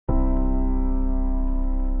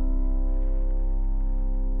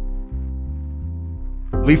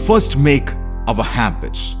We first make our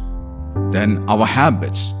habits, then our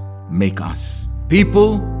habits make us.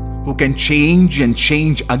 People who can change and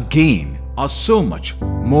change again are so much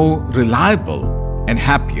more reliable and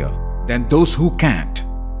happier than those who can't.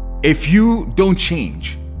 If you don't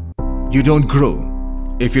change, you don't grow.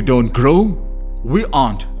 If you don't grow, we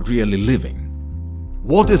aren't really living.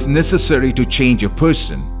 What is necessary to change a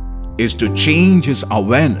person is to change his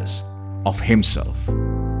awareness of himself.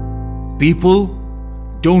 People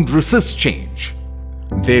don't resist change.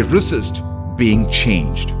 They resist being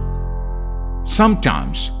changed.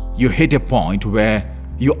 Sometimes you hit a point where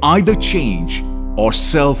you either change or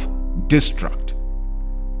self-destruct.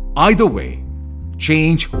 Either way,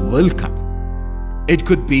 change will come. It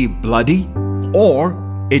could be bloody or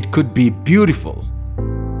it could be beautiful.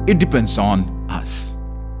 It depends on us.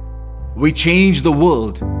 We change the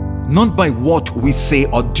world not by what we say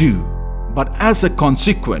or do, but as a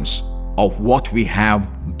consequence of what we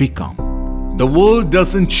have become. The world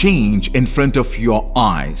doesn't change in front of your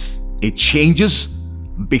eyes. It changes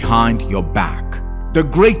behind your back. The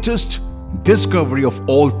greatest discovery of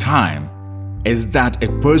all time is that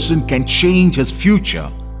a person can change his future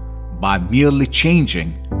by merely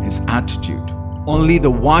changing his attitude. Only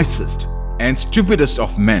the wisest and stupidest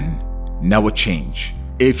of men never change.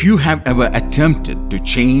 If you have ever attempted to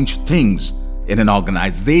change things in an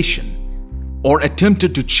organization or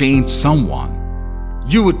attempted to change someone,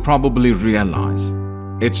 you would probably realize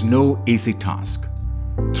it's no easy task.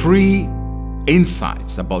 3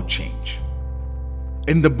 insights about change.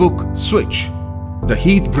 In the book Switch, the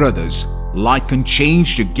Heath brothers liken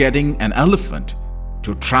change to getting an elephant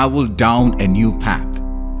to travel down a new path.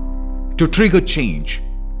 To trigger change,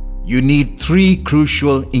 you need 3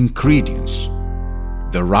 crucial ingredients: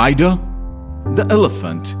 the rider, the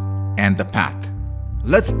elephant, and the path.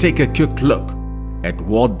 Let's take a quick look at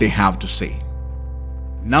what they have to say.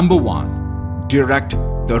 Number 1, direct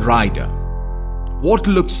the rider. What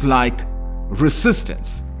looks like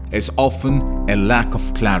resistance is often a lack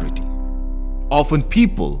of clarity. Often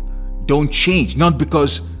people don't change not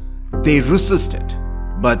because they resist it,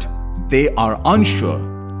 but they are unsure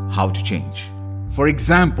how to change. For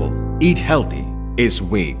example, eat healthy is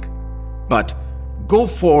vague, but go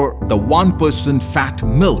for the 1% fat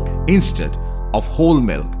milk instead of whole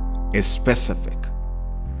milk is specific.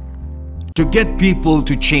 To get people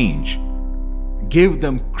to change, give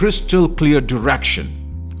them crystal clear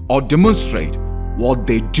direction or demonstrate what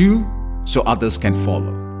they do so others can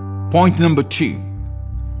follow. Point number 2,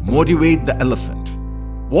 motivate the elephant.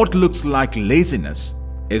 What looks like laziness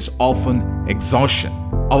is often exhaustion.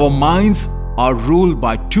 Our minds are ruled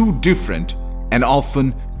by 2 different and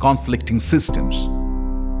often conflicting systems: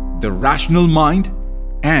 the rational mind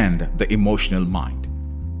and the emotional mind.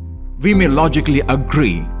 We may logically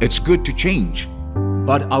agree it's good to change,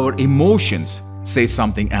 but our emotions say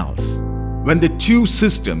something else. When the 2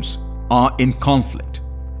 systems are in conflict,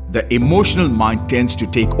 the emotional mind tends to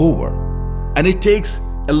take over, and it takes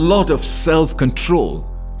a lot of self-control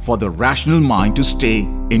for the rational mind to stay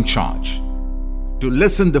in charge. To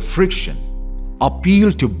lessen the friction,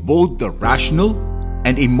 appeal to both the rational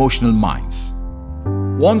and emotional minds.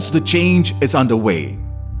 Once the change is underway,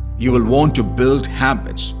 you will want to build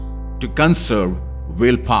habits to conserve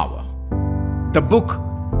willpower. The book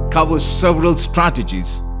covers several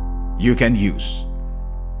strategies you can use.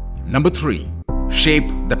 Number 3, shape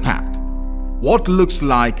the path. What looks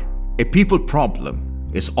like a people problem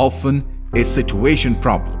is often a situation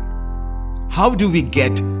problem. How do we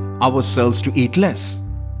get ourselves to eat less?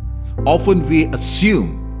 Often we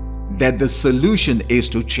assume that the solution is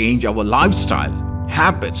to change our lifestyle,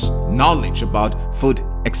 habits, knowledge about food,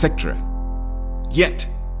 etc. Yet,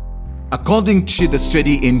 according to the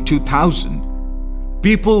study in 2000,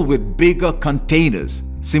 people with bigger containers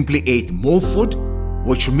simply ate more food,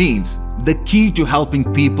 which means the key to helping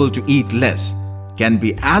people to eat less can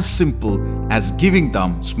be as simple as giving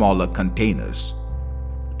them smaller containers.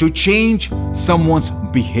 To change someone's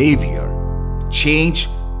behavior, change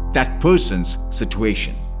that person's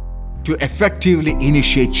situation. To effectively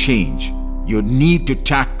initiate change, you need to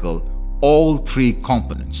tackle all 3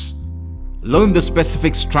 components. Learn the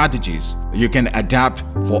specific strategies you can adapt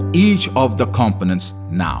for each of the components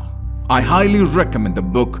now. I highly recommend the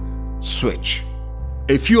book Switch.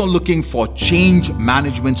 If you are looking for change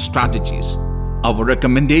management strategies, our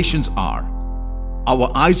recommendations are: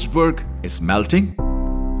 Our Iceberg is Melting,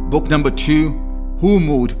 book number 2, Who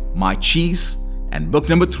Moved My Cheese, and book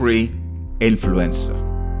number 3, Influencer.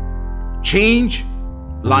 Change,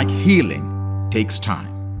 like healing, takes time.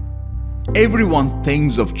 Everyone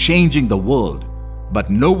thinks of changing the world, but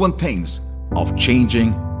no one thinks of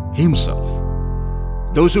changing himself.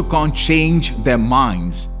 Those who can't change their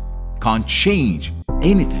minds can't change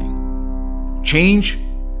anything. Change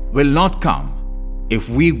will not come if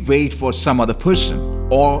we wait for some other person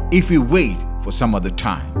or if we wait for some other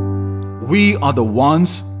time. We are the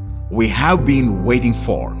ones we have been waiting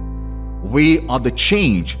for. We are the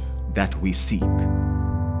change that we seek.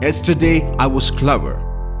 Yesterday I was clever,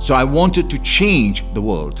 so I wanted to change the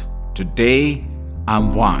world. Today I'm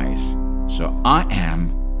wise, so I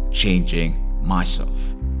am changing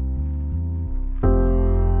myself.